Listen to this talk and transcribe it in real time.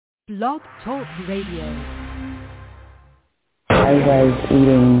Blog Talk Radio. I was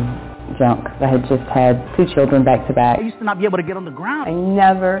eating junk. I had just had 2 children back to back. I used to not be able to get on the ground. I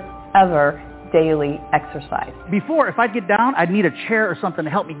never, ever daily exercise. Before, if I'd get down, I'd need a chair or something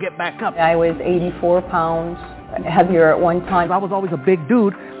to help me get back up. I was 84 pounds heavier at one time. I was always a big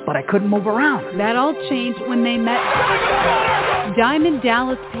dude, but I couldn't move around. That all changed when they met Diamond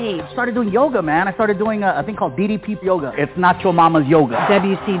Dallas Page. I started doing yoga, man. I started doing a thing called DDP yoga. It's not your mama's yoga.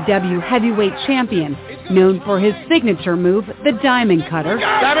 WCW heavyweight champion, known for his signature move, the Diamond Cutter.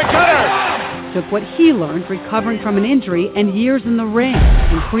 Diamond Cutter! Took what he learned recovering from an injury and years in the ring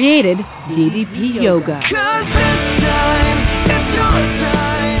and created DDP Yoga.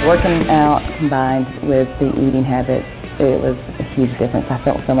 Working out combined with the eating habits, it was a huge difference. I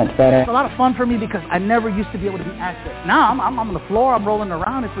felt so much better. It's a lot of fun for me because I never used to be able to be active. Now I'm on the floor, I'm rolling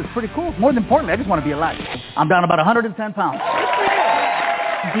around. It's pretty cool. More than importantly, I just want to be alive. I'm down about 110 pounds.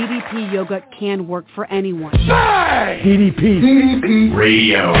 DDP Yoga can work for anyone. DDP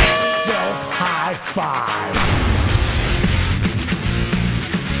Radio. High five.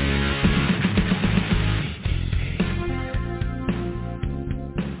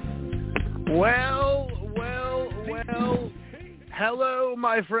 Well. Hello,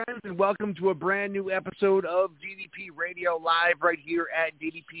 my friends, and welcome to a brand new episode of DDP Radio live right here at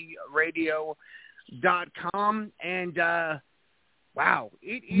ddpradio.com. And, wow,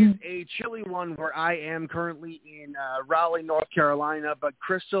 it is a chilly one where I am currently in Raleigh, North Carolina. But,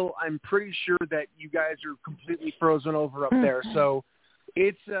 Crystal, I'm pretty sure that you guys are completely frozen over up there. So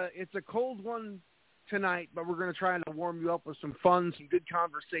it's a cold one tonight, but we're going to try and warm you up with some fun, some good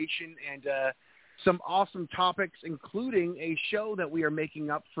conversation, and some awesome topics, including a show that we are making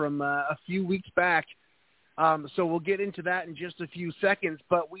up from a few weeks back. So we'll get into that in just a few seconds.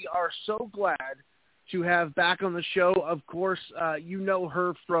 But we are so glad to have back on the show. Of course, you know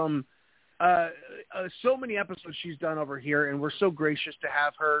her from so many episodes she's done over here, and we're so gracious to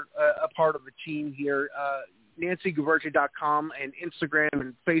have her a part of the team here. NancyGuberti.com and Instagram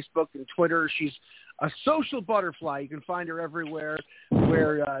and Facebook and Twitter. She's a social butterfly. You can find her everywhere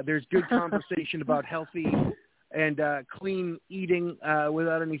where there's good conversation about healthy and clean eating.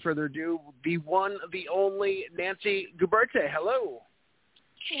 Without any further ado, the one, the only Nancy Guberti. Hello.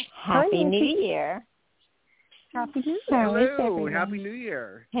 Happy New Year. Happy New Year. Hello. Happy New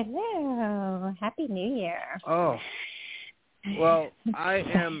Year. Hello. Happy New Year. Oh. Well, I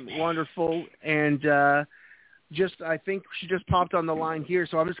am wonderful, and I think she just popped on the line here,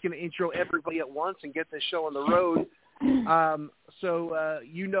 so I'm just going to intro everybody at once and get this show on the road.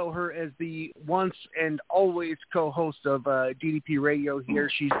 You know her as the once and always co-host of DDP Radio here.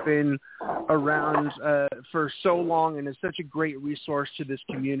 She's been around for so long and is such a great resource to this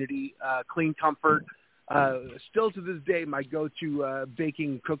community. Clean Comfort, still to this day, my go-to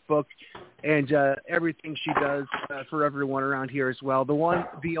baking cookbook, and everything she does for everyone around here as well. The one,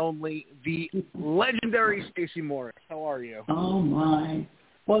 the only, the legendary Stacey Morris. How are you? Oh, my.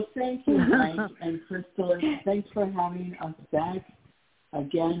 Well, thank you, Mike and Crystal. Thanks for having us back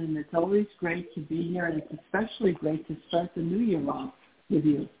again, and it's always great to be here, and it's especially great to start the new year off with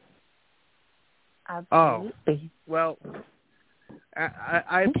you. Absolutely. Oh, well,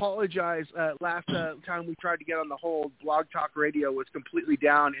 I apologize. Last time we tried to get on the hold, Blog Talk Radio was completely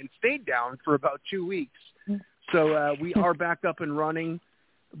down and stayed down for about 2 weeks. So we are back up and running.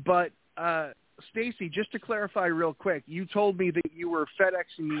 But, Stacey, just to clarify real quick, you told me that you were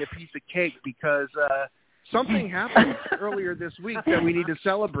FedExing me a piece of cake because something happened earlier this week that we need to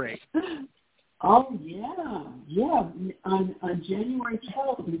celebrate. Oh, yeah. Yeah. On January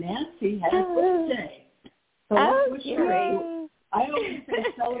 12th, Nancy had a birthday. So I always say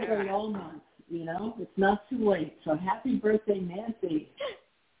celebrate all month, you know. It's not too late. So happy birthday, Nancy.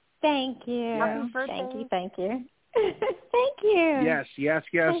 Thank you. Happy birthday. Thank you. Thank you. Yes.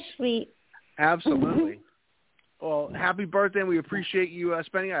 So sweet. Absolutely. Well, happy birthday, and we appreciate you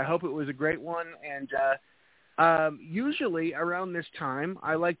spending it. I hope it was a great one. And usually around this time,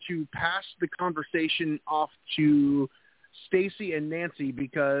 I like to pass the conversation off to Stacey and Nancy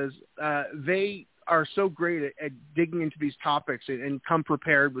because they are so great at digging into these topics and come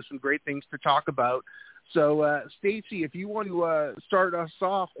prepared with some great things to talk about. So, Stacey, if you want to start us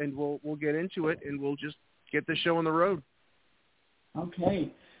off, and we'll get into it, and we'll just get the show on the road.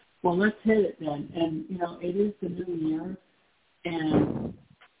 Okay. Well, let's hit it then. And, you know, it is the new year, and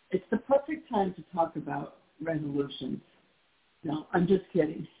it's the perfect time to talk about resolutions. No, I'm just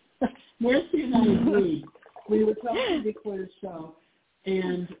kidding. Nancy and I agreed. We were talking before the show,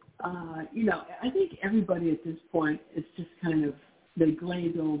 and, you know, I think everybody at this point is just kind of, they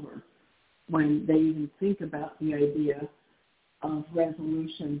glaze over when they even think about the idea of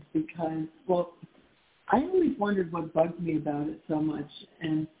resolutions because, well, I always wondered what bugged me about it so much.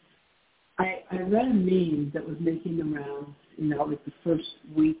 And I read a meme that was making the rounds, like the first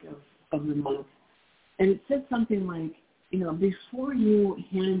week of the month. And it said something like, before you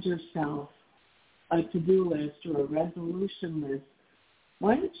hand yourself a to-do list or a resolution list,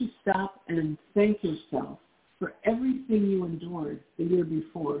 why don't you stop and thank yourself for everything you endured the year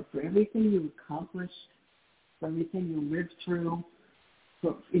before, for everything you accomplished, for everything you lived through,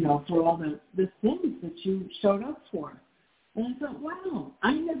 for all the things that you showed up for. And I thought, wow,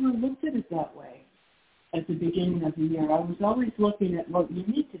 I never looked at it that way at the beginning of the year. I was always looking at, well, you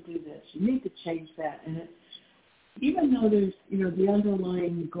need to do this, you need to change that. And even though there's, the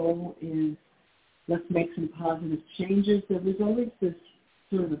underlying goal is let's make some positive changes, there was always this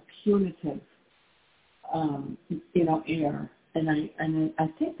sort of a punitive, air. And I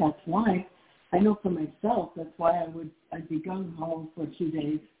think that's why, I know for myself, that's why I'd be gung-ho for 2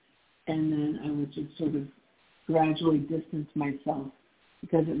 days, and then I would just sort of gradually distance myself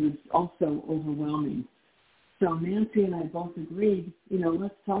because it was also overwhelming. So Nancy and I both agreed,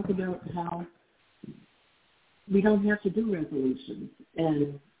 let's talk about how we don't have to do resolutions.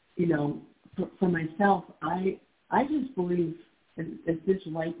 And, for myself, I just believe at this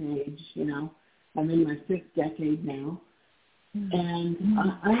ripe age, I'm in my 5th decade now, and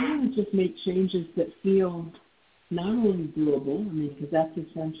I want to just make changes that feel not only doable, because that's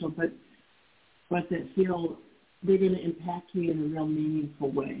essential, but that feel they're going to impact me in a real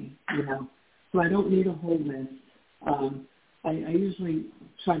meaningful way, So I don't need a whole list. I usually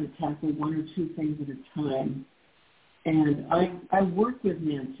try to tackle 1 or 2 things at a time. And I work with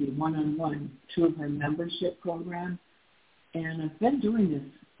Nancy one-on-one through her membership program, and I've been doing this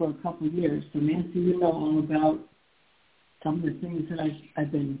for a couple of years. So Nancy, you know all about some of the things that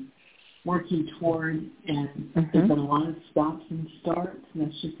I've been working toward, and there's been a lot of stops and starts, and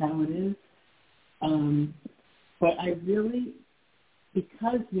that's just how it is. But I really,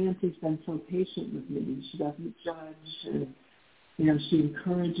 because Nancy's been so patient with me, she doesn't judge, and, she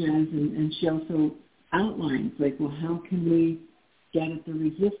encourages, and she also outlines, like, well, how can we get at the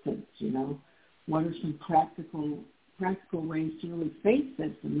resistance, What are some practical ways to really face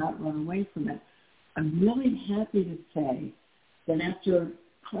this and not run away from it? I'm really happy to say that after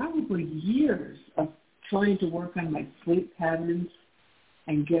probably years of trying to work on my sleep patterns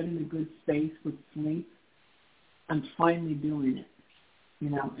and getting a good space with sleep, I'm finally doing it,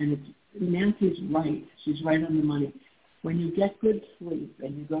 and Nancy's right. She's right on the money. When you get good sleep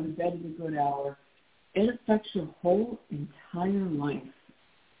and you go to bed at a good hour, it affects your whole entire life,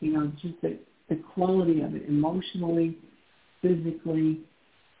 just the quality of it, emotionally, physically,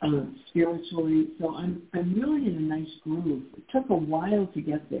 spiritually. So I'm really in a nice groove. It took a while to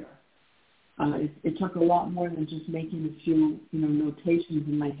get there. It took a lot more than just making a few, notations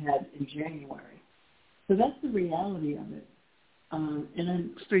in my head in January. So that's the reality of it.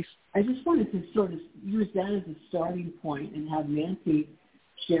 And I just wanted to sort of use that as a starting point and have Nancy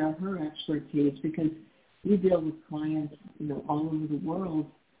share her expertise, because we deal with clients, all over the world,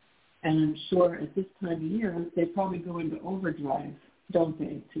 and I'm sure at this time of year they probably go into overdrive, don't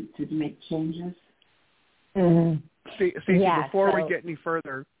they, to make changes? Stacey, before we get any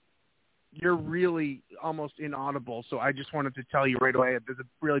further, you're really almost inaudible, so I just wanted to tell you right away, there's a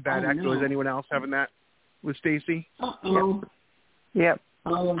really bad echo. No. Is anyone else having that with Stacey? Uh-oh. Yep.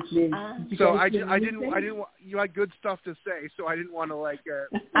 Oh, geez. So I didn't. You had good stuff to say, so I didn't want to let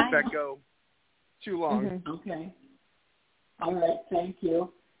that go too long. Okay. All right. Thank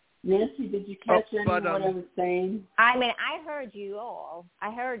you, Nancy. Did you catch any of what I was saying? I mean, I heard you all.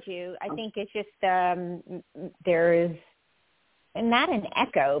 I heard you. I think it's just there is not an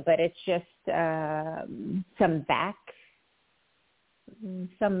echo, but it's just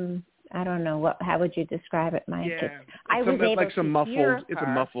some. I don't know how would you describe it, Mike? Yeah, I was able like some to muffled. hear It's her. a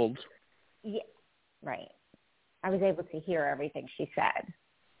muffled. Yeah, right. I was able to hear everything she said.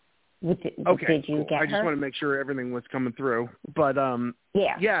 Okay, Did you cool. get I just her? want to make sure everything was coming through. But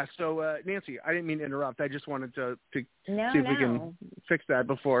yeah. Yeah. So Nancy, I didn't mean to interrupt. I just wanted to see if we can fix that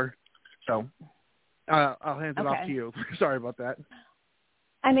before. So I'll hand it off to you. Sorry about that.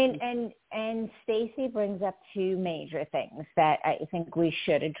 I mean, and Stacey brings up 2 major things that I think we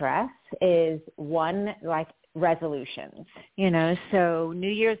should address. Is one, like resolutions, so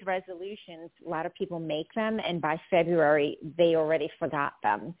New Year's resolutions, a lot of people make them, and by February they already forgot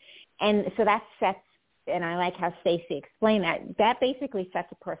them. And so that sets, and I like how Stacey explained that basically sets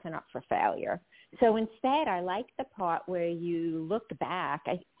a person up for failure. So instead, I like the part where you look back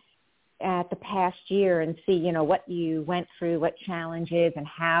at the past year and see, what you went through, what challenges, and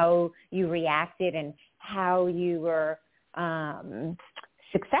how you reacted, and how you were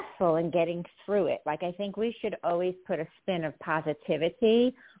successful in getting through it. Like, I think we should always put a spin of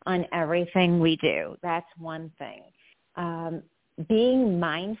positivity on everything we do. That's one thing. Being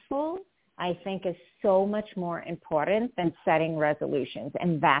mindful, I think, is so much more important than setting resolutions,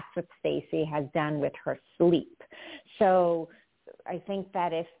 and that's what Stacey has done with her sleep. So I think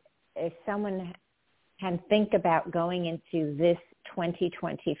that if someone can think about going into this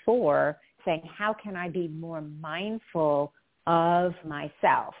 2024 saying, how can I be more mindful of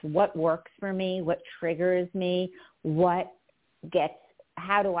myself? What works for me? What triggers me?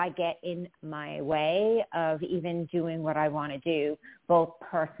 How do I get in my way of even doing what I want to do, both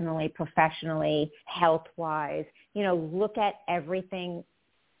personally, professionally, health-wise? Look at everything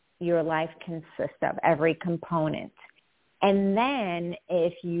your life consists of, every component. And then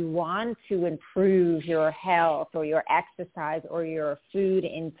if you want to improve your health or your exercise or your food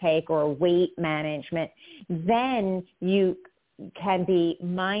intake or weight management, then you can be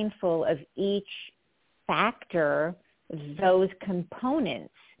mindful of each factor, those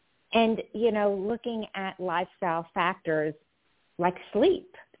components. And, looking at lifestyle factors like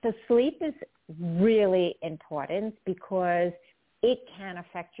sleep. So sleep is really important because it can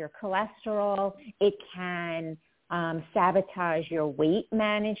affect your cholesterol. It can sabotage your weight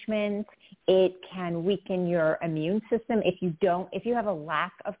management. It can weaken your immune system if you have a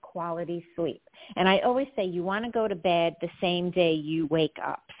lack of quality sleep. And I always say you want to go to bed the same day you wake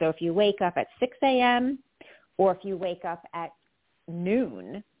up. So if you wake up at 6 a.m. or if you wake up at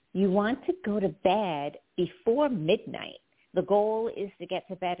noon, you want to go to bed before midnight. The goal is to get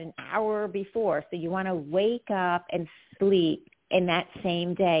to bed an hour before. So you want to wake up and sleep in that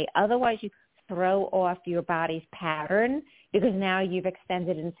same day. Otherwise, you throw off your body's pattern because now you've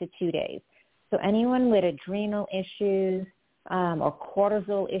extended into 2 days. So anyone with adrenal issues or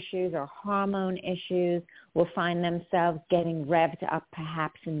cortisol issues or hormone issues will find themselves getting revved up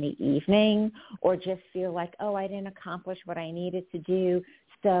perhaps in the evening, or just feel like, oh, I didn't accomplish what I needed to do,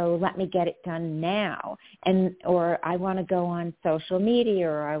 so let me get it done now. Or I want to go on social media,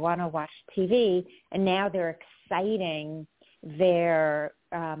 or I want to watch TV, and now they're exciting their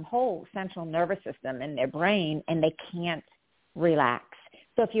whole central nervous system in their brain, and they can't relax.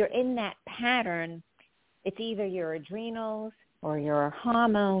 So if you're in that pattern, it's either your adrenals or your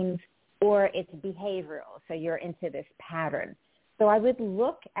hormones, or it's behavioral. So you're into this pattern. So I would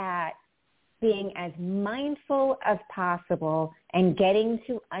look at being as mindful as possible and getting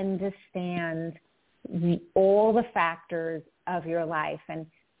to understand all the factors of your life. And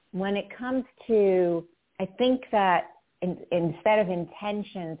when it comes to, I think that instead of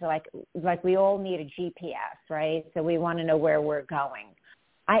intentions, like we all need a GPS, right? So we want to know where we're going.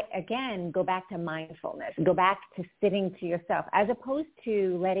 I, again, go back to mindfulness, go back to sitting to yourself, as opposed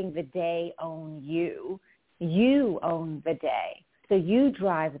to letting the day own you. You own the day. So you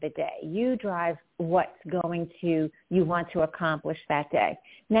drive the day. You drive what's you want to accomplish that day.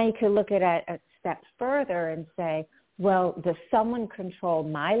 Now you could look at it a step further and say, well, does someone control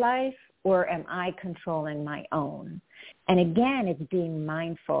my life, or am I controlling my own? And again, it's being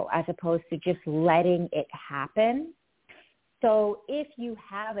mindful as opposed to just letting it happen. So if you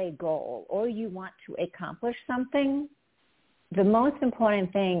have a goal or you want to accomplish something, the most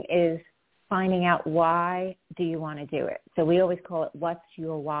important thing is finding out why do you want to do it. So we always call it, what's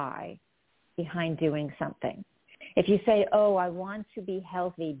your why behind doing something? If you say, oh, I want to be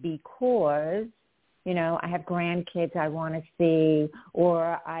healthy because, I have grandkids I want to see,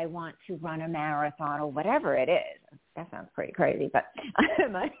 or I want to run a marathon, or whatever it is. That sounds pretty crazy, but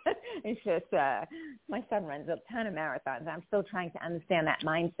it's just my son runs a ton of marathons. I'm still trying to understand that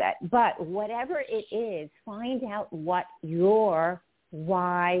mindset. But whatever it is, find out what your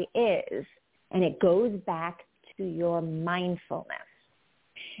why is, and it goes back to your mindfulness.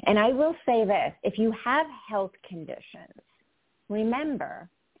 And I will say this, if you have health conditions, remember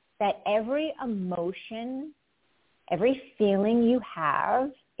that every emotion, every feeling you have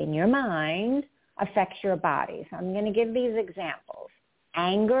in your mind affects your body. So I'm going to give these examples.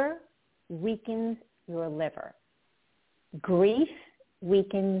 Anger weakens your liver. Grief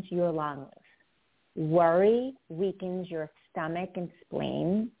weakens your lungs. Worry weakens your stomach and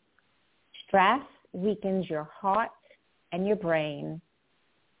spleen. Stress weakens your heart and your brain.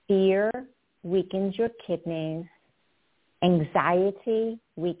 Fear weakens your kidneys. Anxiety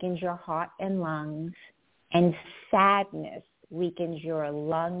weakens your heart and lungs. And sadness weakens your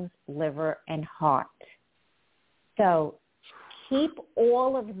lungs, liver, and heart. So keep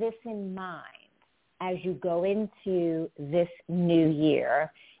all of this in mind as you go into this new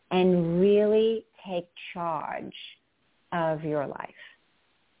year and really take charge of your life.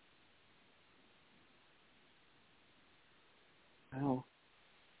 Wow.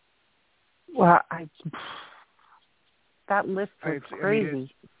 Well, that list is crazy. I mean,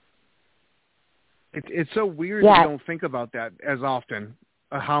 it's so weird that we don't think about that as often.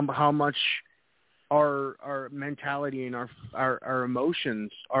 How much our mentality and our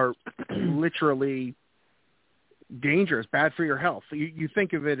emotions are literally dangerous, bad for your health. You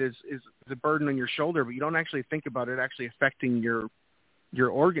think of it as a burden on your shoulder, but you don't actually think about it actually affecting your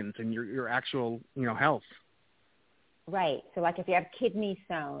organs and your actual health. Right. So like if you have kidney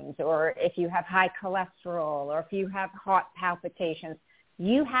stones, or if you have high cholesterol, or if you have heart palpitations,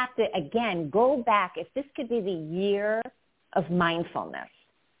 you have to, again, go back. If this could be the year of mindfulness,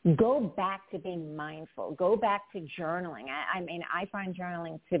 go back to being mindful. Go back to journaling. I mean, I find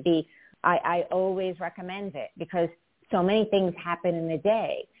journaling to be, I always recommend it because so many things happen in the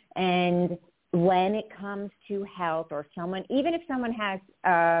day. And when it comes to health, or someone, even if someone has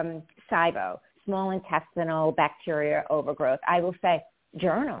SIBO, small intestinal bacteria overgrowth, I will say,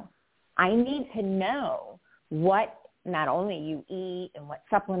 journal. I need to know what not only you eat and what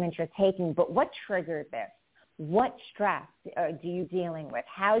supplements you're taking, but what triggered this. What stress are you dealing with?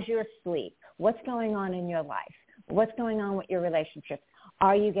 How's your sleep? What's going on in your life? What's going on with your relationships?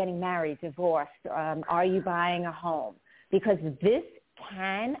 Are you getting married, divorced? Are you buying a home? Because this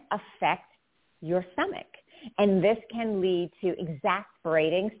can affect your stomach, and this can lead to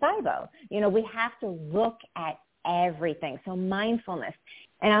exasperating SIBO. We have to look at everything. So mindfulness.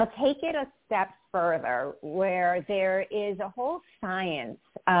 And I'll take it a step further, where there is a whole science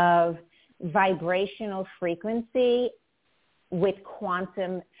of vibrational frequency with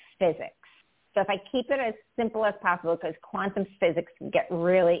quantum physics. So if I keep it as simple as possible, because quantum physics get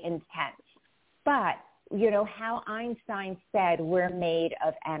really intense. But, how Einstein said we're made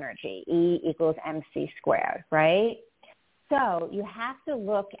of energy, E=mc², right? So you have to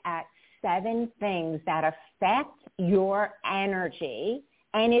look at 7 things that affect your energy,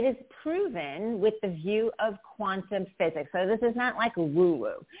 and it is proven with the view of quantum physics. So this is not like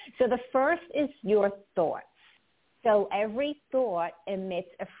woo-woo. So the first is your thoughts. So every thought emits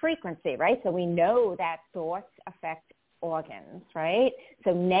a frequency, right? So we know that thoughts affect organs, right?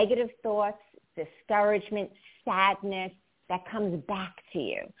 So negative thoughts, discouragement, sadness, that comes back to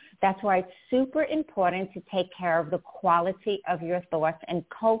you. That's why it's super important to take care of the quality of your thoughts and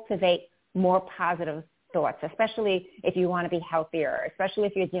cultivate more positive thoughts, especially if you want to be healthier, especially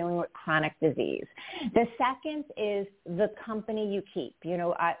if you're dealing with chronic disease. The second is the company you keep.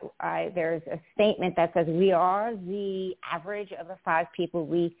 There's a statement that says we are the average of the 5 people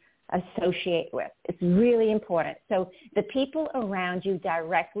we associate with. It's really important. So the people around you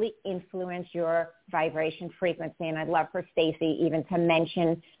directly influence your vibration frequency, and I'd love for Stacey even to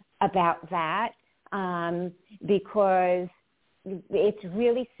mention about that because it's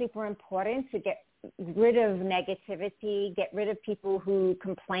really super important to get rid of negativity, get rid of people who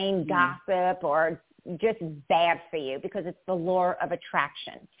complain, gossip, or just bad for you, because it's the law of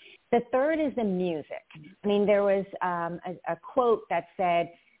attraction. The third is the music. I mean, there was a quote that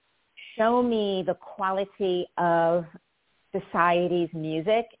said, "Show me the quality of society's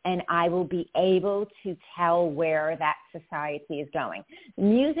music, and I will be able to tell where that society is going."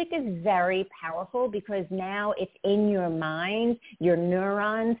 Music is very powerful because now it's in your mind, your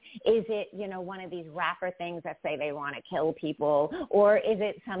neurons. Is it, one of these rapper things that say they want to kill people, or is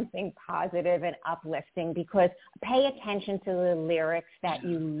it something positive and uplifting? Because pay attention to the lyrics that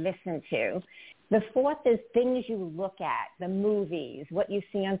you listen to. The fourth is things you look at, the movies, what you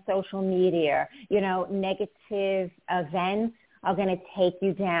see on social media. Negative events are going to take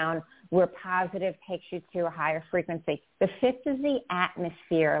you down where positive takes you to a higher frequency. The fifth is the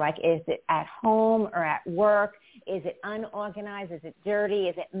atmosphere. Like, is it at home or at work? Is it unorganized? Is it dirty?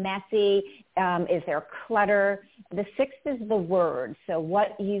 Is it messy? Is there clutter? The sixth is the words, so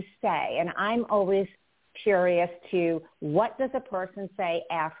what you say. And I'm always curious to what does a person say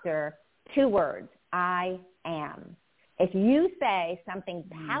after 2 words, I am. If you say something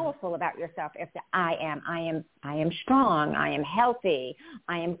powerful about yourself after I am strong, I am healthy,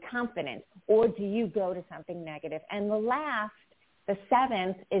 I am confident, or do you go to something negative? And the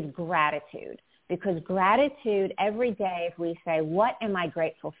seventh is gratitude. Because gratitude every day, if we say, what am I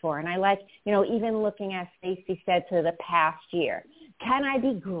grateful for? And I like, even looking at Stacey said to the past year, can I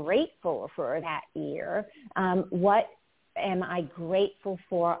be grateful for that year? What am I grateful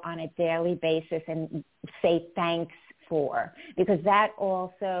for on a daily basis, and say thanks for? Because that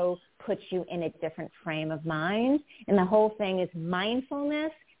also puts you in a different frame of mind. And the whole thing is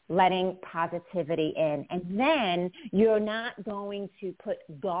mindfulness, letting positivity in. And then you're not going to put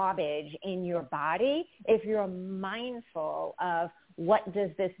garbage in your body if you're mindful of what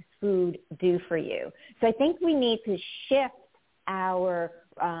does this food do for you. So I think we need to shift our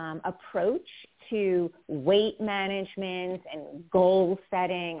approach to weight management and goal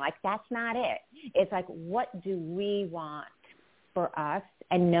setting. Like, that's not it. It's like, what do we want for us,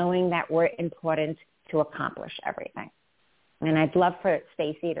 and knowing that we're important to accomplish everything. And I'd love for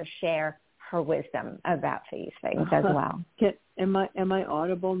Stacey to share her wisdom about these things as well. Am I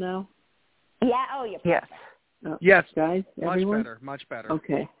audible now? Yeah. Oh, you're yes. Yes, guys. Everyone? Much better.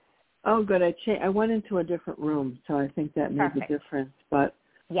 Okay. Oh, good. I went into a different room, so I think that made Perfect. a difference. But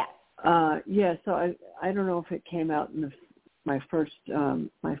yes. So I don't know if it came out in my first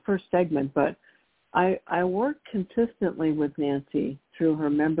segment, but I worked consistently with Nancy through her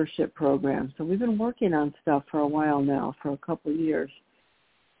membership program. So we've been working on stuff for a while now, for a couple of years.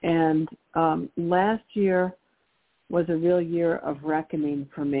 And last year was a real year of reckoning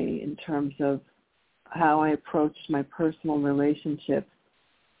for me in terms of how I approached my personal relationships.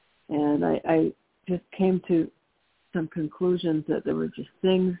 And I just came to some conclusions that there were just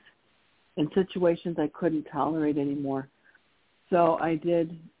things and situations I couldn't tolerate anymore. So I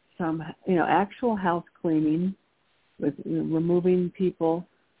did some, actual house cleaning with removing people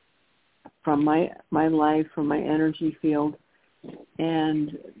from my life, from my energy field.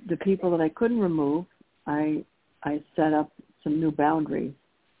 And the people that I couldn't remove, I set up some new boundaries.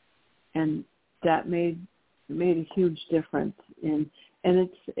 And that made a huge difference. And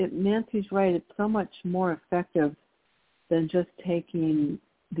Nancy's right, it's so much more effective than just taking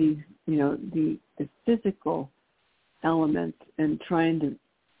these, the physical elements and trying to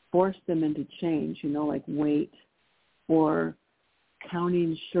force them into change, like weight or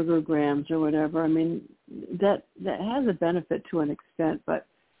counting sugar grams or whatever. I mean, that has a benefit to an extent, but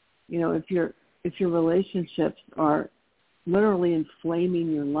if your relationships are literally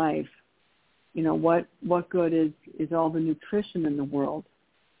inflaming your life, what good is all the nutrition in the world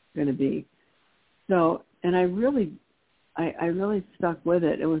going to be? So, and I really stuck with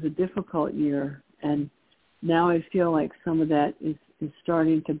it. It was a difficult year, and now I feel like some of that is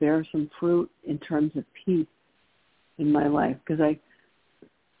starting to bear some fruit in terms of peace in my life, because it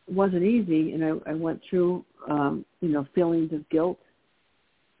wasn't easy, and I went through, feelings of guilt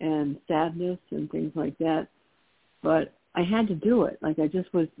and sadness and things like that, but I had to do it. Like, I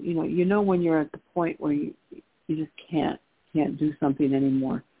just was, when you're at the point where you just can't do something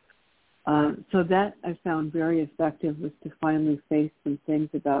anymore. So that I found very effective, was to finally face some things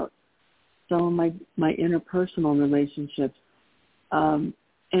about some of my interpersonal relationships.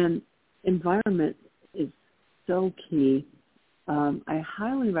 And environment is so key. I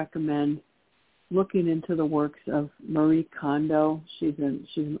highly recommend looking into the works of Marie Kondo. She's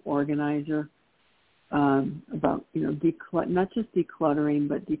an organizer, about, not just decluttering,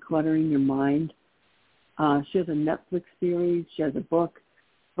 but decluttering your mind. She has a Netflix series. She has a book,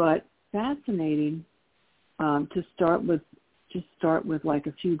 but fascinating to start with. Just start with like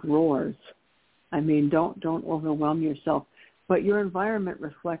a few drawers. I mean, don't overwhelm yourself. But your environment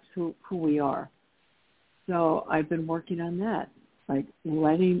reflects who we are. So I've been working on that, like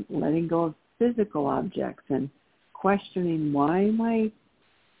letting go of physical objects and questioning, why am I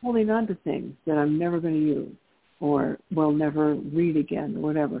holding on to things that I'm never going to use or will never read again or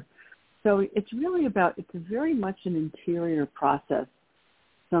whatever. So it's very much an interior process,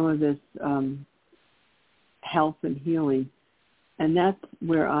 some of this health and healing. And that's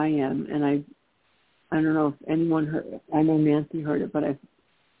where I am. And I don't know if anyone heard it. I know Nancy heard it, but I've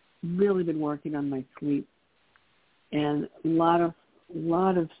really been working on my sleep, and a lot of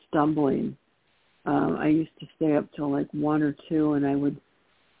stumbling. I used to stay up till like 1 or 2, and I would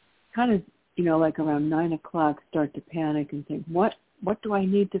kind of, like around 9 o'clock, start to panic and think, what do I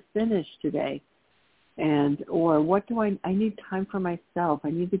need to finish today? Or what do I need time for myself?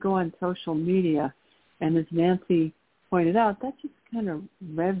 I need to go on social media. And as Nancy pointed out, that just kind of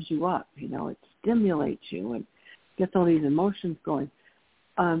revs you up, it stimulates you and gets all these emotions going.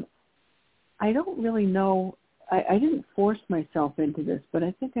 I don't really know, I didn't force myself into this, but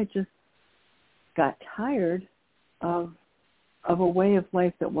I think I just got tired of a way of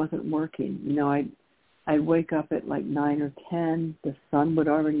life that wasn't working. I'd wake up at like 9 or 10, the sun would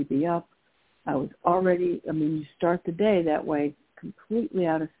already be up. You start the day that way, completely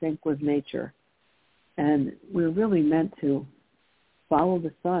out of sync with nature. And we're really meant to follow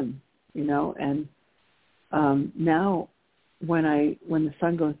the sun, and now when the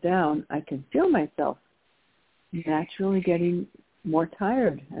sun goes down, I can feel myself naturally getting more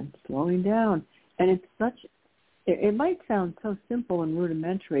tired and slowing down. And it might sound so simple and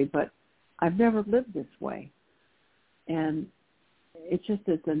rudimentary, but I've never lived this way. And it's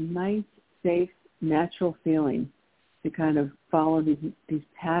a nice, safe, natural feeling to kind of follow these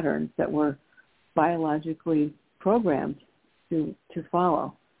patterns that were biologically programmed to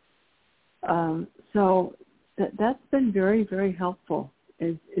follow. So that's been very, very helpful,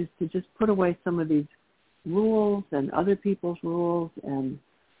 is to just put away some of these rules and other people's rules and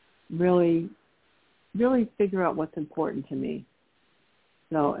really, really figure out what's important to me.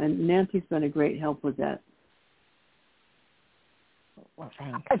 So, and Nancy's been a great help with that. Well,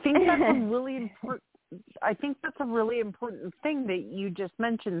 thanks. I think that's a really important. I think that's a really important thing that you just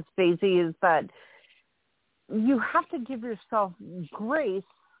mentioned, Stacey, is that you have to give yourself grace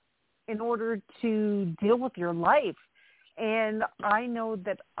in order to deal with your life. And I know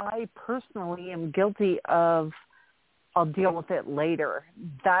that I personally am guilty of, I'll deal with it later.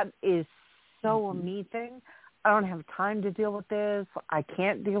 That is so a me thing. I don't have time to deal with this. I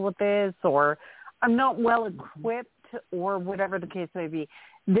can't deal with this, or I'm not well equipped, or whatever the case may be.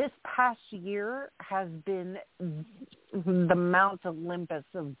 This past year has been the Mount Olympus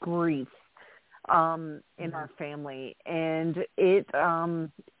of grief in our family, and it's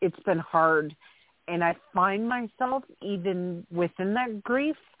been hard. And I find myself, even within that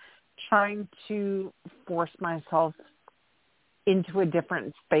grief, trying to force myself into a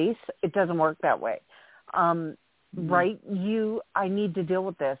different space. It doesn't work that way. Right? I need to deal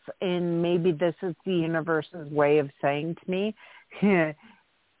with this. And maybe this is the universe's way of saying to me,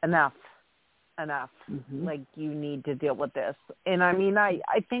 enough. Like, you need to deal with this. And I mean, I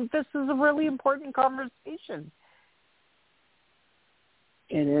think this is a really important conversation.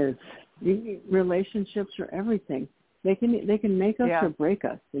 It is. Relationships are everything. They can make us or break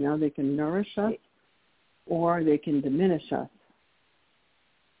us. You know, they can nourish us or they can diminish us.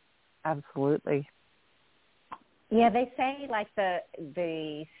 Absolutely. Yeah, they say like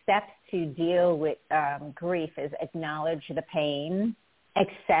the steps to deal with grief is acknowledge the pain,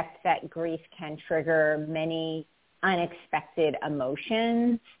 accept that grief can trigger many unexpected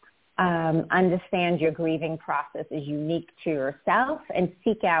emotions, understand your grieving process is unique to yourself, and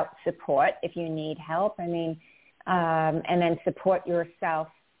seek out support if you need help. I mean, and then support yourself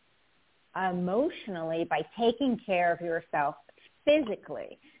emotionally by taking care of yourself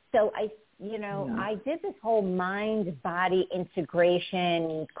physically. So I did this whole mind-body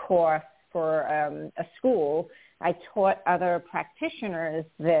integration course for a school. I taught other practitioners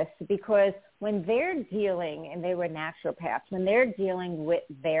this because when they're dealing, and they were naturopaths, when they're dealing with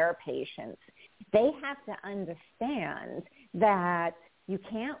their patients, they have to understand that you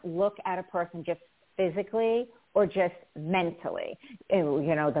can't look at a person just physically or just mentally.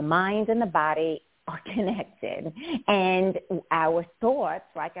 You know, the mind and the body are connected. And our thoughts,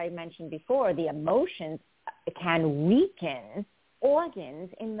 like I mentioned before, the emotions can weaken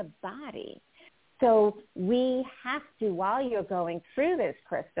organs in the body. So we have to, while you're going through this,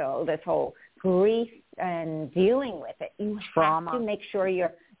 Crystal, this whole grief and dealing with it, you have to make sure you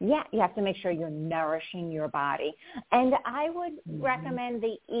have to make sure you're nourishing your body. And I would recommend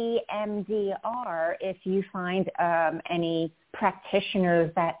the EMDR if you find any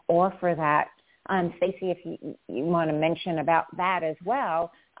practitioners that offer that. Stacey, if you want to mention about that as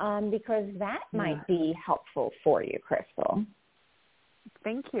well, because that might be helpful for you, Crystal.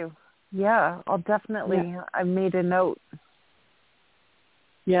 Thank you. Yeah, I'll definitely. Yeah. I made a note.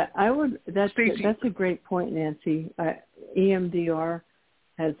 Yeah, I would. That's a great point, Nancy. EMDR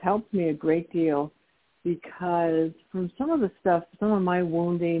has helped me a great deal because from some of my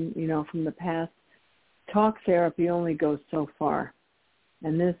wounding, from the past, talk therapy only goes so far,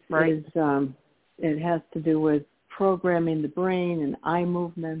 and this is. It has to do with programming the brain and eye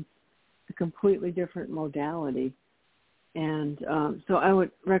movements, a completely different modality. And so I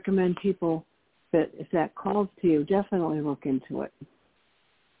would recommend people that if that calls to you, definitely look into it.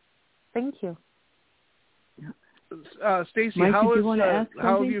 Thank you. Stacey, Mike, how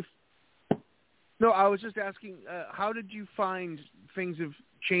have you? No, I was just asking. How did you find things have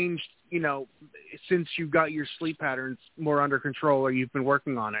changed? Since you got your sleep patterns more under control, or you've been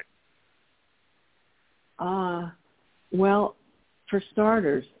working on it. Well, for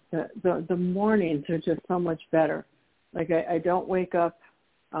starters, the mornings are just so much better. Like I don't wake up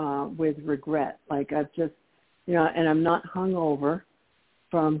with regret. Like I've just, and I'm not hungover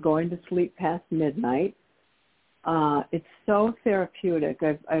from going to sleep past midnight. It's so therapeutic.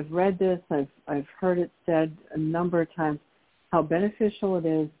 I've read this. I've heard it said a number of times how beneficial it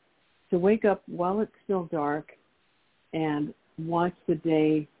is to wake up while it's still dark and watch the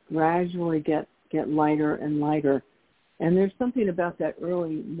day gradually get lighter and lighter. And there's something about that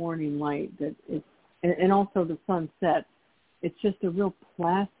early morning light that it's, and also the sunset. It's just a real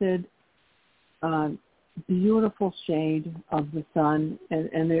placid, beautiful shade of the sun.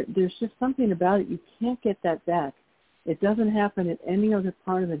 And there's just something about it. You can't get that back. It doesn't happen at any other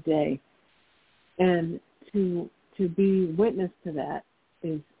part of the day. And to to be witness to that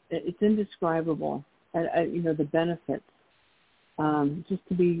it's indescribable. The benefits, just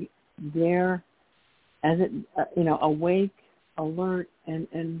to be there as it, awake, alert,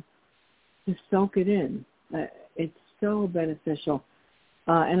 and to soak it in. It's so beneficial.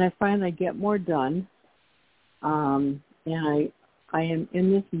 And I find I get more done. And I am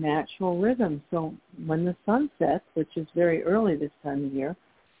in this natural rhythm. So when the sun sets, which is very early this time of year,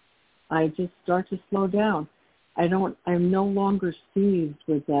 I just start to slow down. I'm no longer seized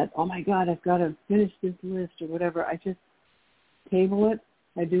with that, oh my God, I've got to finish this list or whatever. I just table it.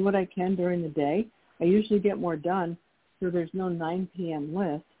 I do what I can during the day. I usually get more done, so there's no 9 p.m.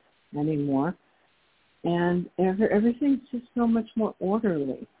 list anymore. And everything's just so much more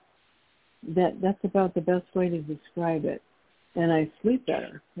orderly. That's about the best way to describe it. And I sleep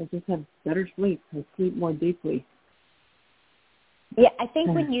better. I just have better sleep. I sleep more deeply. Yeah, I think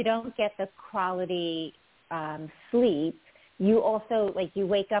when you don't get the quality sleep, you also, you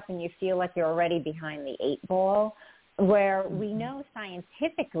wake up and you feel like you're already behind the 8 ball, where we know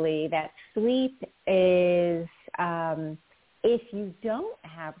scientifically that sleep is, if you don't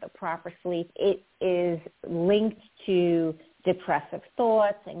have the proper sleep, it is linked to depressive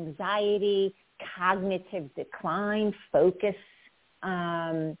thoughts, anxiety, cognitive decline, focus,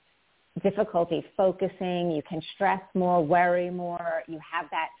 difficulty focusing. You can stress more, worry more. You have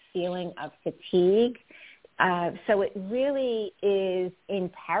that feeling of fatigue. So it really is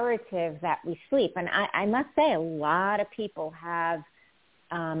imperative that we sleep. And I must say, a lot of people have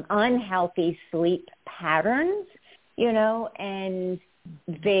unhealthy sleep patterns, and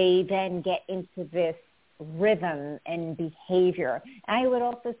they then get into this rhythm and behavior. I would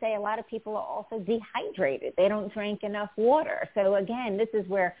also say a lot of people are also dehydrated. They don't drink enough water. So again, this is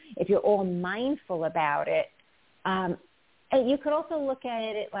where if you're all mindful about it, and you could also look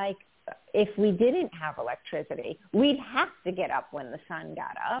at it like if we didn't have electricity, we'd have to get up when the sun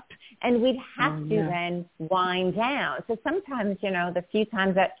got up, and we'd have to then wind down. So sometimes, the few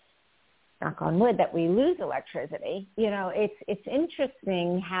times that, knock on wood, that we lose electricity, it's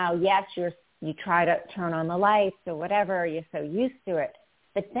interesting how, yes, you try to turn on the lights or whatever, you're so used to it,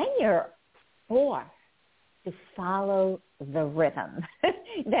 but then you're forced to follow the rhythm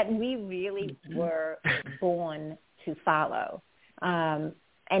that we really were born to follow.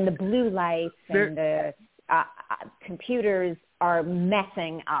 And the blue lights and the computers are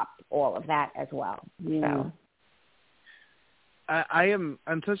messing up all of that as well. Yeah. So. I'm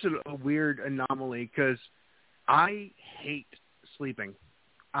such a weird anomaly because I hate sleeping.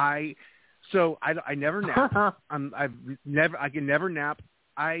 I never nap. I can never nap.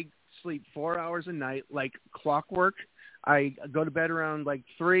 I sleep 4 hours a night like clockwork. I go to bed around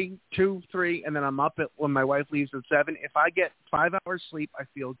 3, and then I'm up when my wife leaves at 7. If I get 5 hours sleep, I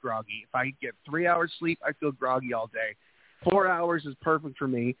feel groggy. If I get 3 hours sleep, I feel groggy all day. 4 hours is perfect for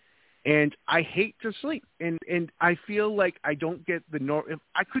me, and I hate to sleep. And I feel like I don't get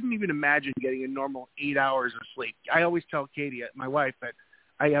I couldn't even imagine getting a normal 8 hours of sleep. I always tell Katie, my wife, that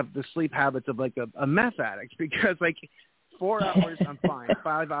I have the sleep habits of a meth addict because 4 hours I'm fine,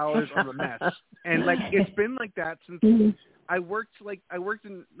 5 hours I'm a mess, and it's been like that since I worked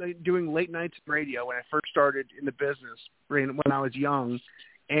in doing late nights radio when I first started in the business when I was young,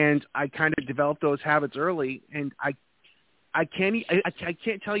 and I kind of developed those habits early, and I can't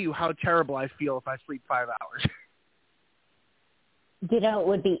tell you how terrible I feel if I sleep 5 hours. It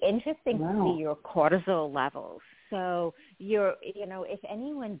would be interesting to see your cortisol levels. So if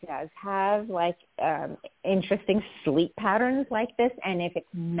anyone does have interesting sleep patterns like this, and if it's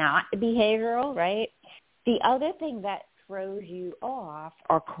not behavioral, right? The other thing that throws you off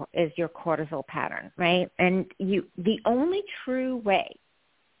is your cortisol pattern, right? And the only true way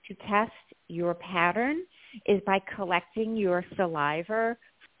to test your pattern is by collecting your saliva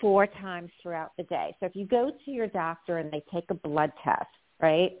 4 times throughout the day. So if you go to your doctor and they take a blood test,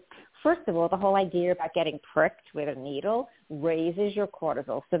 right? First of all, the whole idea about getting pricked with a needle raises your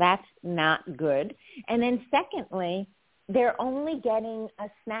cortisol, so that's not good. And then secondly, they're only getting a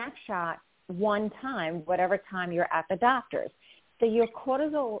snapshot one time, whatever time you're at the doctor's. So your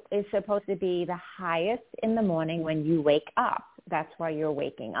cortisol is supposed to be the highest in the morning when you wake up. That's why you're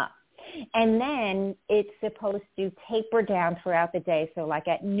waking up. And then it's supposed to taper down throughout the day. So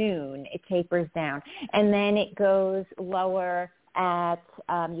at noon, it tapers down. And then it goes lower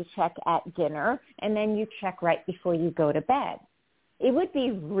you check at dinner, and then you check right before you go to bed. It would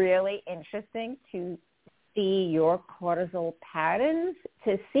be really interesting to see your cortisol patterns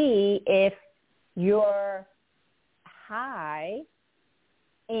to see if you're high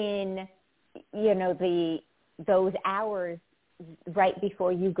in, those hours right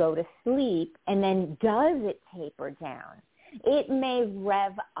before you go to sleep, and then does it taper down? It may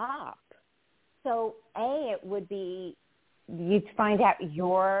rev up. So it would be, you'd find out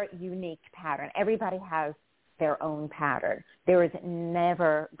your unique pattern. Everybody has their own pattern. There is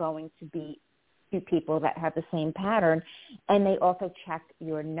never going to be two people that have the same pattern, and they also check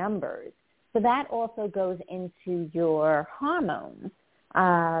your numbers. So that also goes into your hormones.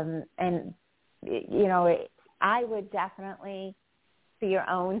 And, you know, I would definitely, for your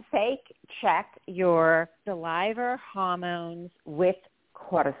own sake, check your saliva hormones with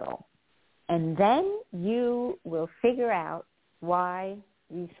cortisol. And then you will figure out why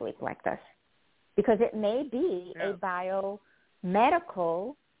you sleep like this. Because it may be a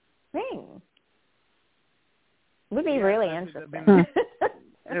biomedical thing. It would be really interesting.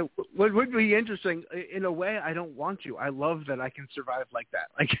 What would be interesting, in a way, I don't want to. I love that I can survive like that.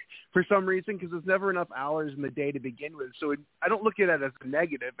 Like, for some reason, because there's never enough hours in the day to begin with. So I don't look at it as a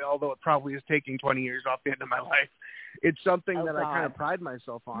negative, although it probably is taking 20 years off the end of my life. It's something that I kind of pride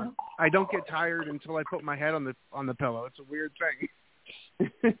myself on. I don't get tired until I put my head on the pillow. It's a weird thing.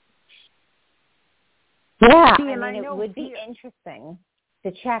 Yeah, I mean, it would be interesting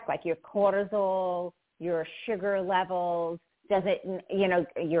to check, like, your cortisol, your sugar levels. Does it, you know,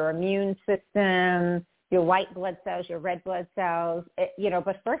 your immune system, your white blood cells, your red blood cells, you know,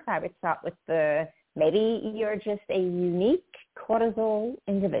 but first I would start with maybe you're just a unique cortisol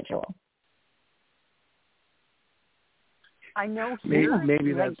individual. I know here,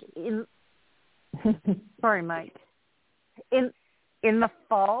 maybe like that's... Sorry, Mike. In the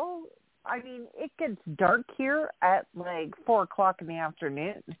fall, I mean, it gets dark here at like 4:00 in the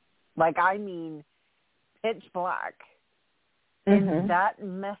afternoon. Like, I mean, pitch black. And that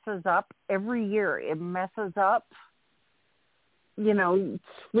messes up every year. It messes up, you know,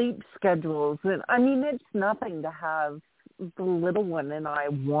 sleep schedules. And I mean, it's nothing to have the little one and I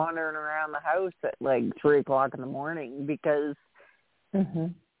wandering around the house at like 3:00 in the morning because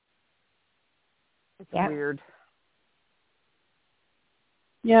it's weird.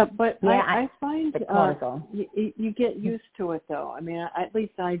 Yeah, but I find you get used to it, though. I mean, at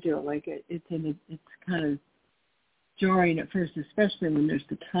least I do. Like, it's kind of jarring at first, especially when there's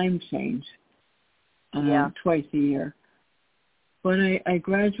the time change twice a year. But I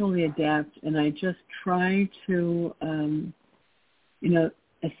gradually adapt, and I just try to, you know,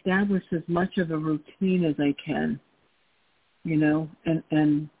 establish as much of a routine as I can, you know,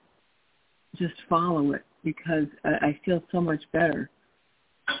 and just follow it because I feel so much better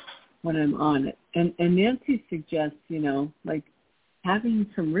when I'm on it. And Nancy suggests, you know, like having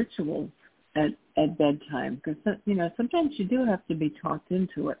some rituals at bedtime because, you know, sometimes you do have to be talked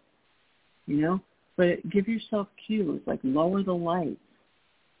into it, you know, but give yourself cues, like lower the lights,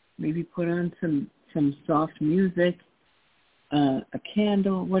 maybe put on some soft music, a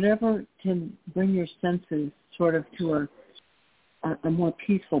candle, whatever can bring your senses sort of to a more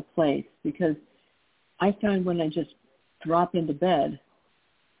peaceful place, because I find when I just drop into bed,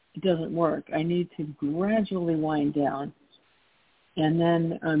 it doesn't work. I need to gradually wind down, and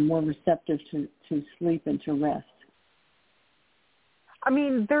then I'm more receptive to sleep and to rest. I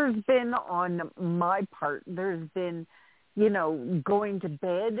mean, there's been, on my part, there's been, you know, going to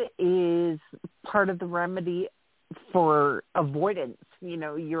bed is part of the remedy for avoidance. You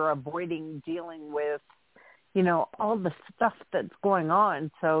know, you're avoiding dealing with, you know, all the stuff that's going on.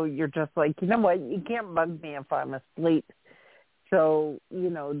 So you're just like, you know what, you can't bug me if I'm asleep. So, you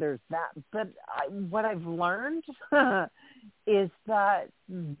know, there's that. But what I've learned is that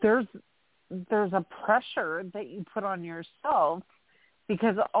there's a pressure that you put on yourself,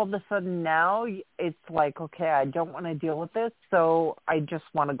 because all of a sudden now it's like, okay, I don't want to deal with this, so I just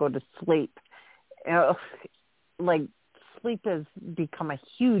want to go to sleep. Like, sleep has become a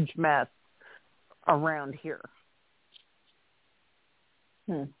huge mess around here.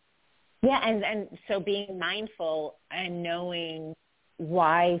 Yeah, and so being mindful and knowing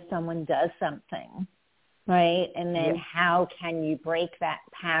why someone does something, right? And then how can you break that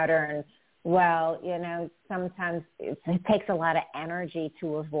pattern? Well, you know, sometimes it takes a lot of energy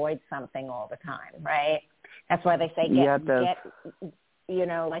to avoid something all the time, right? That's why they say get you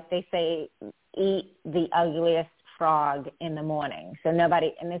know, like they say, eat the ugliest frog in the morning. So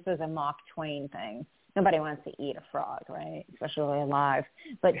nobody, and this is a Mark Twain thing, nobody wants to eat a frog, right? Especially alive.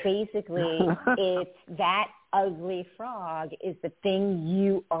 But basically, it's that ugly frog is the thing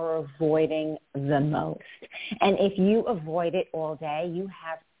you are avoiding the most. And if you avoid it all day, you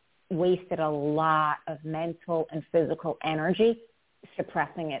have wasted a lot of mental and physical energy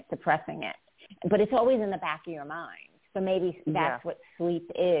suppressing it. But it's always in the back of your mind. So maybe that's what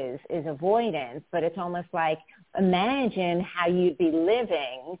sleep is avoidance. But it's almost like, imagine how you'd be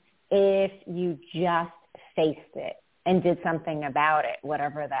living if you just faced it and did something about it,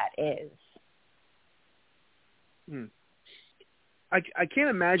 whatever that is. I can't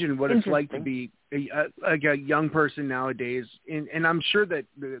imagine what it's like to be a young person nowadays. And I'm sure that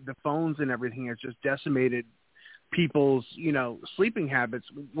the phones and everything has just decimated people's, sleeping habits.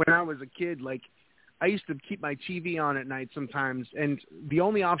 When I was a kid, like, I used to keep my TV on at night sometimes, and the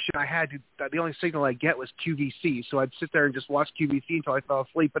only option I had, the only signal I get was QVC. So I'd sit there and just watch QVC until I fell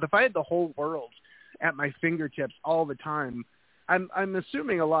asleep. But if I had the whole world at my fingertips all the time, I'm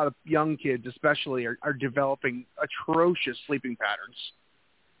assuming a lot of young kids especially are developing atrocious sleeping patterns.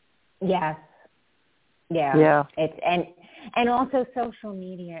 Yes. Yeah. It's and also social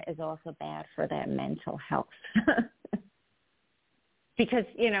media is also bad for their mental health. Because,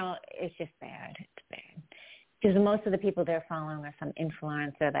 it's just bad. It's bad. Because most of the people they're following are some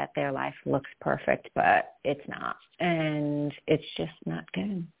influencer that their life looks perfect, but it's not. And it's just not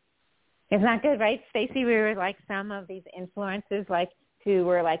good. It's not good, right, Stacey? We were like some of these influencers, like, who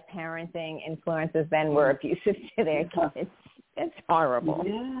were like parenting influencers, then were abusive to their kids. It's horrible.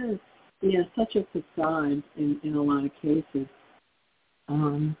 Yes. Yeah, such a facade in a lot of cases.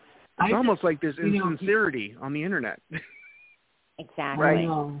 It's almost like there's insincerity on the internet. Exactly. I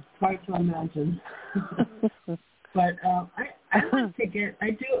know. It's hard to imagine. But I like to get,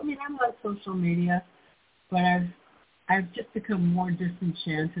 I'm on social media, but I've just become more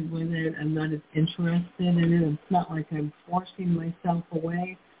disenchanted with it. I'm not as interested in it. It's not like I'm forcing myself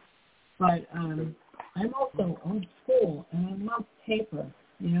away. But I'm also old school, and I love paper,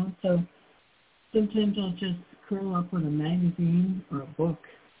 So sometimes I'll just curl up with a magazine or a book,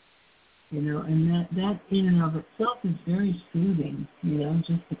 and that in and of itself is very soothing,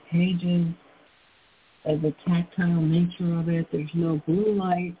 just the pages, the tactile nature of it. There's no blue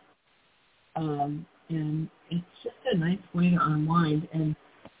light, and it's just a nice way to unwind. And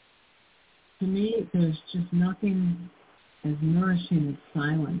to me, there's just nothing as nourishing as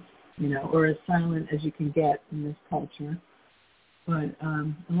silence, or as silent as you can get in this culture. But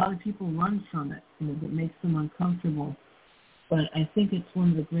a lot of people run from it, it makes them uncomfortable. But I think it's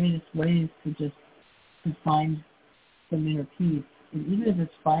one of the greatest ways to find some inner peace. And even if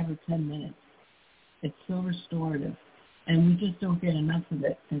it's 5 or 10 minutes, it's so restorative. And we just don't get enough of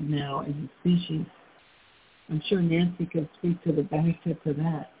it now as a species. I'm sure Nancy could speak to the benefits of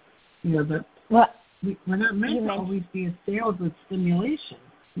that. But we're not meant to always be assailed with stimulation,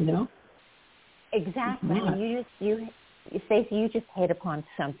 Exactly. Stacey, you just hit upon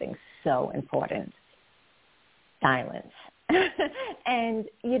something so important. Silence. And,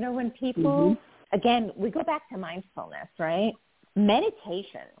 when people, again, we go back to mindfulness, right?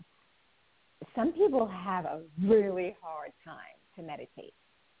 Meditation. Some people have a really hard time to meditate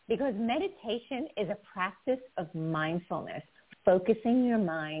because meditation is a practice of mindfulness, focusing your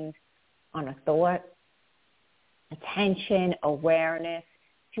mind on a thought, attention, awareness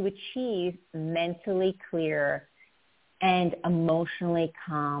to achieve mentally clear and emotionally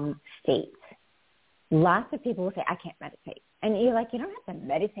calm states. Lots of people will say, I can't meditate. And you're like, you don't have to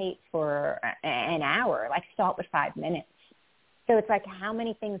meditate for an hour. Like, start with 5 minutes. So it's like how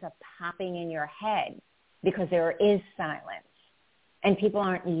many things are popping in your head because there is silence. And people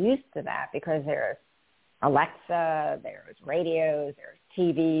aren't used to that because there's Alexa, there's radios, there's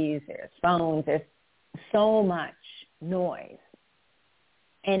TVs, there's phones. There's so much noise.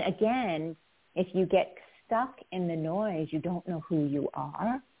 And again, if you get stuck in the noise, you don't know who you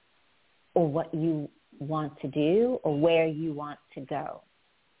are or what you want to do or where you want to go.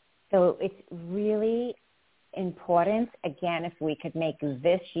 So it's really important, again, if we could make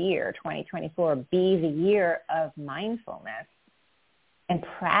this year, 2024, be the year of mindfulness and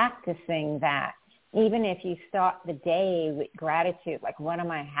practicing that. Even if you start the day with gratitude, like, what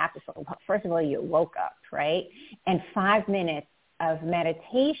am I happy for? First of all, you woke up, right? And 5 minutes of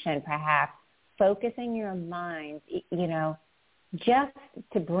meditation, perhaps, focusing your mind, just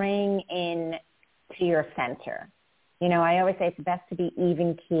to bring in to your center. I always say it's best to be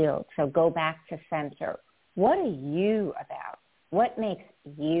even-keeled, so go back to center. What are you about? What makes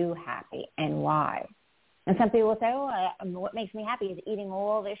you happy and why? And some people will say, what makes me happy is eating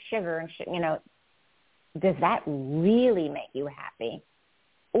all this sugar and shit. Does that really make you happy?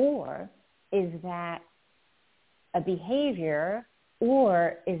 Or is that a behavior,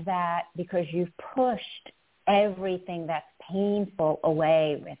 or is that because you've pushed everything that's painful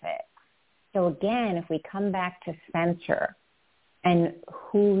away with it? So again, if we come back to center and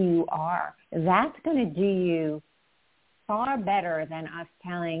who you are, that's going to do you far better than us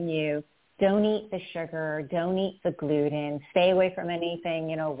telling you Don't eat the sugar. Don't eat the gluten. Stay away from anything,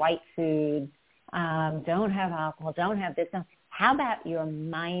 white foods. Don't have alcohol. Don't have this. How about you're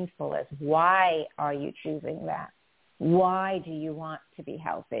mindful as why are you choosing that? Why do you want to be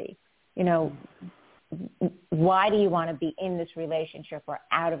healthy? Why do you want to be in this relationship or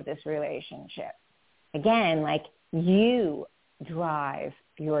out of this relationship? Again, you drive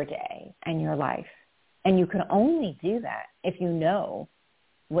your day and your life. And you can only do that if you know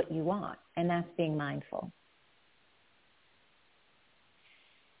what you want, and that's being mindful.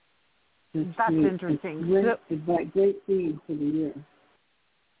 That's interesting. Great theme for the year.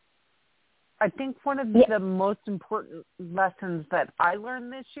 I think one of the most important lessons that I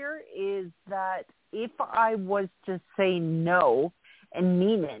learned this year is that if I was to say no and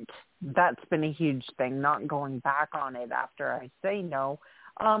mean it, that's been a huge thing, not going back on it after I say no.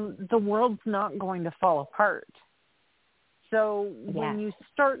 The world's not going to fall apart. So when you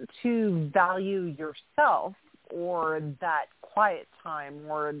start to value yourself or that quiet time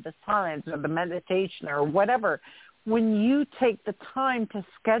or the silence or the meditation or whatever, when you take the time to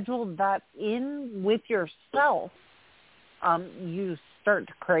schedule that in with yourself, you start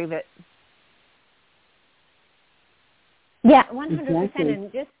to crave it. Yeah, 100%. Exactly.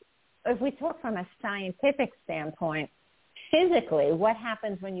 And just if we talk from a scientific standpoint, physically, what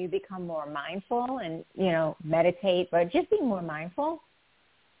happens when you become more mindful and, meditate, but just be more mindful?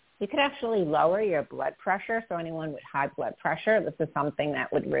 You could actually lower your blood pressure. So anyone with high blood pressure, this is something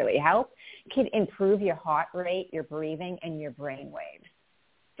that would really help. It could improve your heart rate, your breathing, and your brain waves.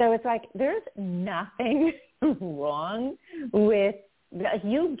 So it's there's nothing wrong with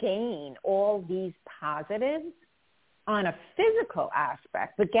you gain all these positives on a physical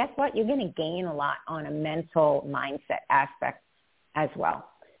aspect, but guess what? You're going to gain a lot on a mental mindset aspect as well.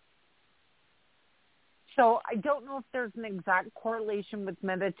 So I don't know if there's an exact correlation with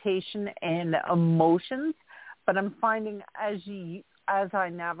meditation and emotions, but I'm finding as I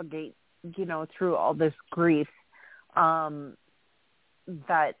navigate, through all this grief,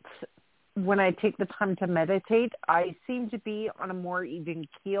 that when I take the time to meditate, I seem to be on a more even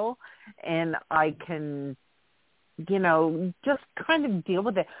keel, and I can, just kind of deal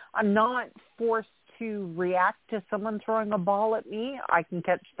with it. I'm not forced to react to someone throwing a ball at me. I can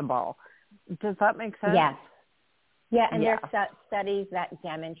catch the ball. Does that make sense? Yes. Yeah, and there's studies that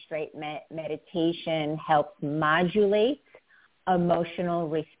demonstrate meditation helps modulate emotional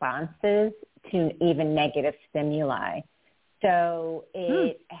responses to even negative stimuli. So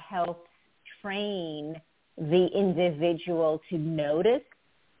it helps train the individual to notice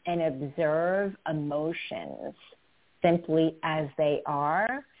and observe emotions simply as they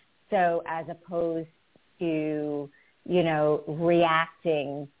are. So as opposed to,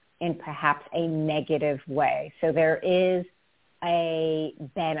 reacting in perhaps a negative way. So there is a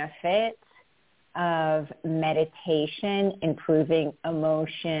benefit of meditation improving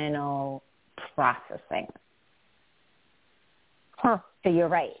emotional processing. Huh. So you're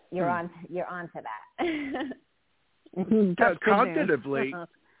right. You're on to that. Cognitively,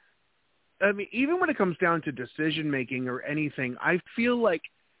 I mean, even when it comes down to decision making or anything, I feel like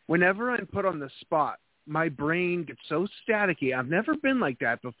whenever I'm put on the spot, my brain gets so staticky. I've never been like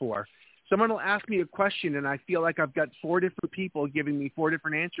that before. Someone will ask me a question, and I feel like I've got 4 different people giving me 4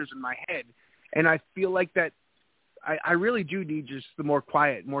 different answers in my head. And I feel like that I really do need just the more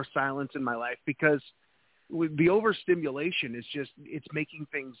quiet, more silence in my life, because with the overstimulation is just, it's making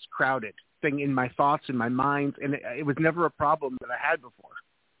things crowded in my thoughts and my mind. And it was never a problem that I had before.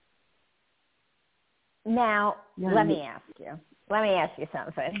 Now, let me ask you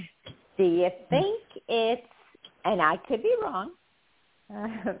something. Do you think it's, and I could be wrong,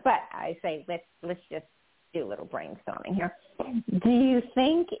 but I say let's just do a little brainstorming here. Do you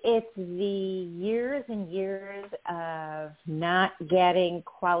think it's the years and years of not getting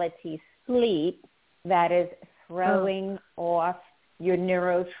quality sleep that is throwing off your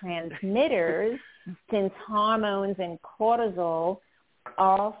neurotransmitters, since hormones and cortisol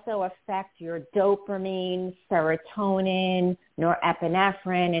also affect your dopamine, serotonin,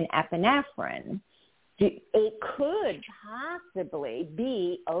 norepinephrine, and epinephrine? It could possibly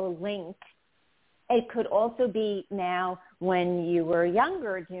be a link. It could also be now when you were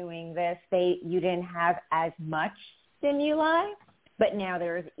younger doing this, you didn't have as much stimuli, but now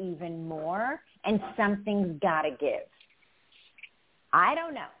there's even more, and something's got to give. I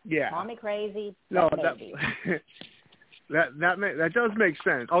don't know. Yeah. Call me crazy. No, maybe. That does make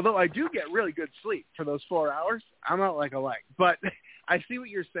sense. Although I do get really good sleep for those 4 hours. I'm not like a light, but I see what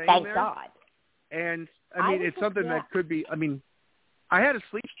you're saying. Thank there. God. And I mean, it's something that could be. I mean, I had a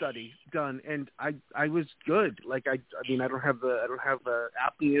sleep study done, and I was good. Like I mean, I don't have the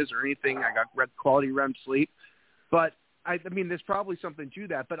apneas or anything. I got quality REM sleep, but I mean, there's probably something to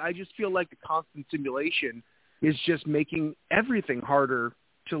that. But I just feel like the constant stimulation is just making everything harder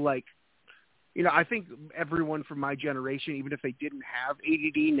to like. You know, I think everyone from my generation, even if they didn't have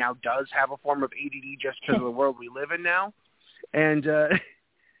ADD, now does have a form of ADD just because of the world we live in now. And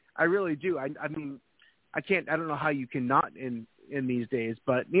I really do. I mean, I don't know how you can not in these days,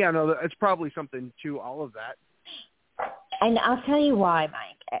 but yeah, no, it's probably something to all of that. And I'll tell you why,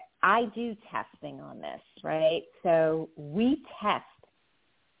 Mike. I do testing on this, right? So we test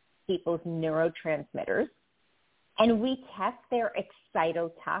people's neurotransmitters, and we test their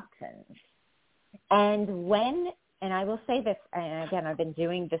excitotoxins. And I will say this, and again, I've been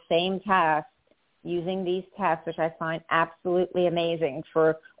doing the same test, using these tests, which I find absolutely amazing,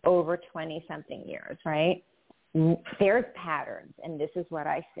 for over 20-something years, right? There's patterns, and this is what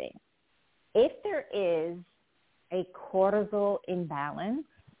I see. If there is a cortisol imbalance,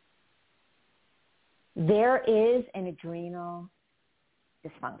 there is an adrenal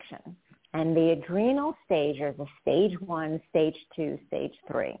dysfunction. And the adrenal stages are stage 1, stage 2, stage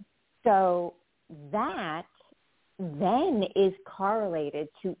 3. So that then is correlated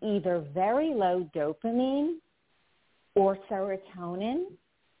to either very low dopamine or serotonin,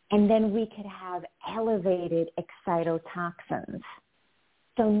 and then we could have elevated excitotoxins.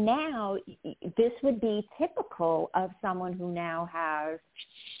 So now this would be typical of someone who now has,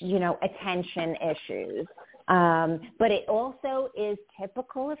 attention issues. But it also is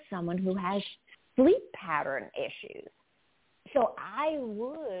typical of someone who has sleep pattern issues. So I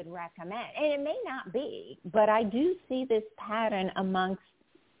would recommend, and it may not be, but I do see this pattern amongst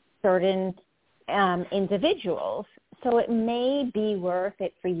certain individuals. So it may be worth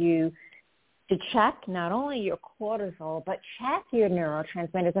it for you to check not only your cortisol, but check your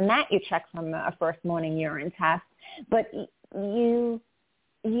neurotransmitters, and that you check from a first morning urine test. But you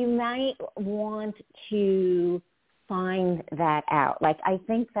might want to find that out. Like, I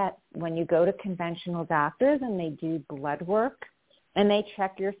think that when you go to conventional doctors and they do blood work and they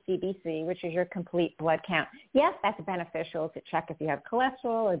check your CBC, which is your complete blood count, yes, that's beneficial to check if you have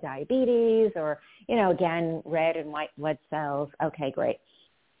cholesterol or diabetes or, again, red and white blood cells. Okay, great.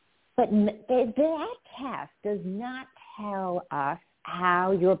 But that test does not tell us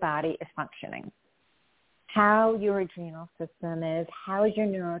how your body is functioning, how your adrenal system is, how is your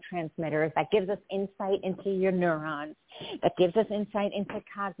neurotransmitters. That gives us insight into your neurons. That gives us insight into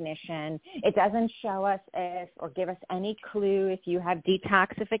cognition. It doesn't show us or give us any clue if you have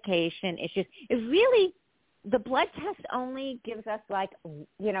detoxification issues. It really, the blood test only gives us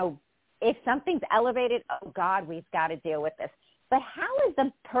if something's elevated, oh God, we've got to deal with this. But how is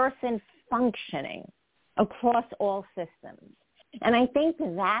the person functioning across all systems? And I think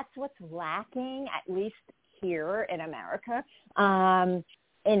that's what's lacking, at least here in America,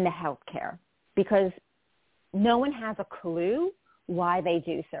 in the healthcare, because no one has a clue why they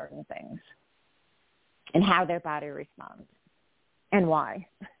do certain things and how their body responds and why.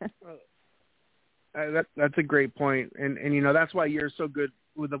 That's a great point. And that's why you're so good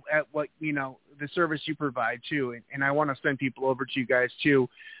at what, the service you provide too. And I want to send people over to you guys too.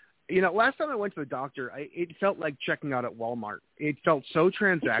 Last time I went to the doctor, it felt like checking out at Walmart. It felt so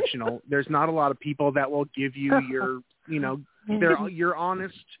transactional. There's not a lot of people that will give you your, your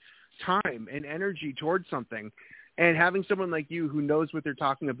honest time and energy towards something. And having someone like you who knows what they're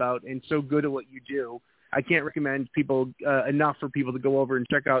talking about and so good at what you do, I can't recommend people enough for people to go over and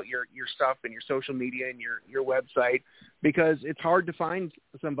check out your stuff and your social media and your website, because it's hard to find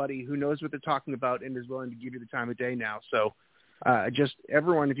somebody who knows what they're talking about and is willing to give you the time of day now. So just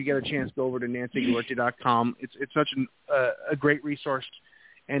everyone, if you get a chance, go over to nancyguberti.com. It's such a great resource,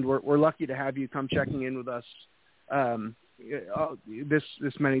 and we're lucky to have you come checking in with us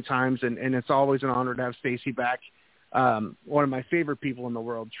this many times, and it's always an honor to have Stacey back. One of my favorite people in the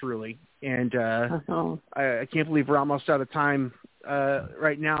world, truly. And I can't believe we're almost out of time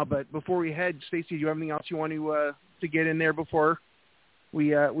right now. But before we head, Stacey, do you have anything else you want to get in there before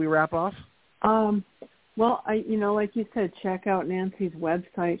we wrap off? Well, like you said, check out Nancy's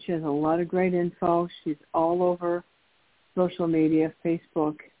website. She has a lot of great info. She's all over social media,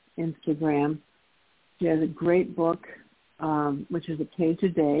 Facebook, Instagram. She has a great book, which is a page a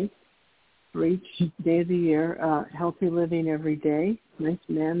day for each day of the year, Healthy Living Every Day. Nice,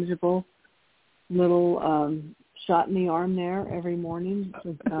 manageable little shot in the arm there every morning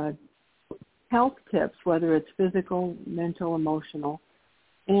with health tips, whether it's physical, mental, emotional.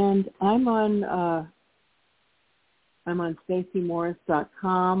 And I'm on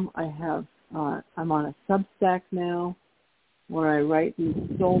StaceyMorris.com. I'm on a Substack now, where I write these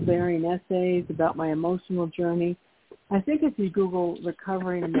soul-bearing essays about my emotional journey. I think if you Google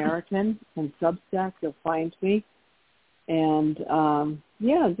Recovering American and Substack, you'll find me. And,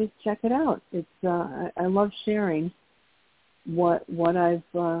 just check it out. It's I love sharing what I've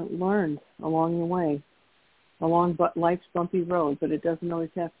learned along the way, along life's bumpy road, but it doesn't always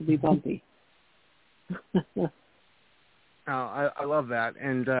have to be bumpy. I love that,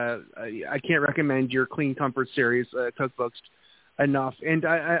 and I can't recommend your Clean Comfort series cookbooks enough. And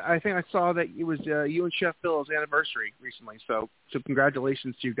I think I saw that it was you and Chef Phil's anniversary recently, so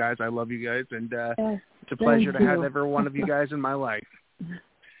congratulations to you guys. I love you guys, and it's a pleasure to have every one of you guys in my life.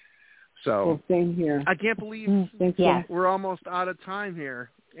 So well, same here. I can't believe we're almost out of time here.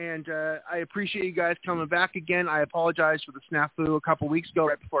 And I appreciate you guys coming back again. I apologize for the snafu a couple weeks ago,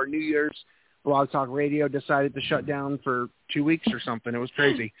 right before New Year's. Blog Talk Radio decided to shut down for 2 weeks or something. It was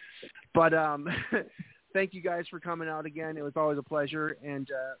crazy. But thank you guys for coming out again. It was always a pleasure. And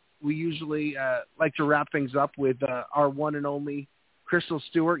we usually like to wrap things up with our one and only Crystal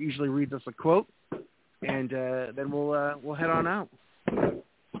Stewart usually reads us a quote. And then we'll head on out.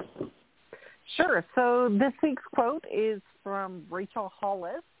 Sure. So this week's quote is from Rachel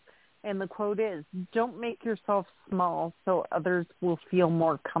Hollis, and the quote is, "Don't make yourself small so others will feel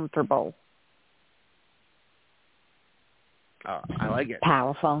more comfortable." I like it.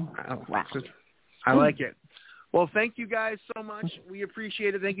 Powerful. Wow. I like it. Well, thank you guys so much. We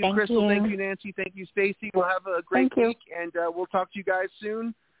appreciate it. Thank you, Crystal. Thank you, Nancy. Thank you, Stacey. We'll have a great week, and we'll talk to you guys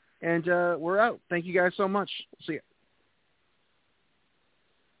soon. And we're out. Thank you guys so much. See you.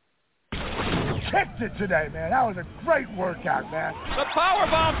 Kicked it today, man. That was a great workout, man. The power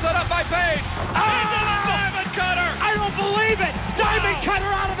bomb set up by Page. Into the Diamond Cutter. I don't believe it. Diamond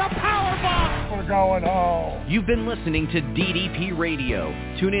Cutter out of the power bomb. We're going home. You've been listening to DDP Radio.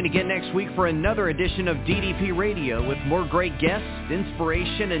 Tune in again next week for another edition of DDP Radio with more great guests,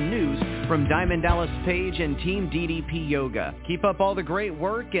 inspiration, and news from Diamond Dallas Page and Team DDP Yoga. Keep up all the great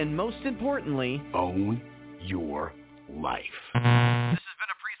work, and most importantly, own your life. This has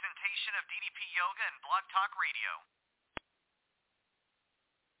been a presentation of DDP Yoga and Blog Talk Radio.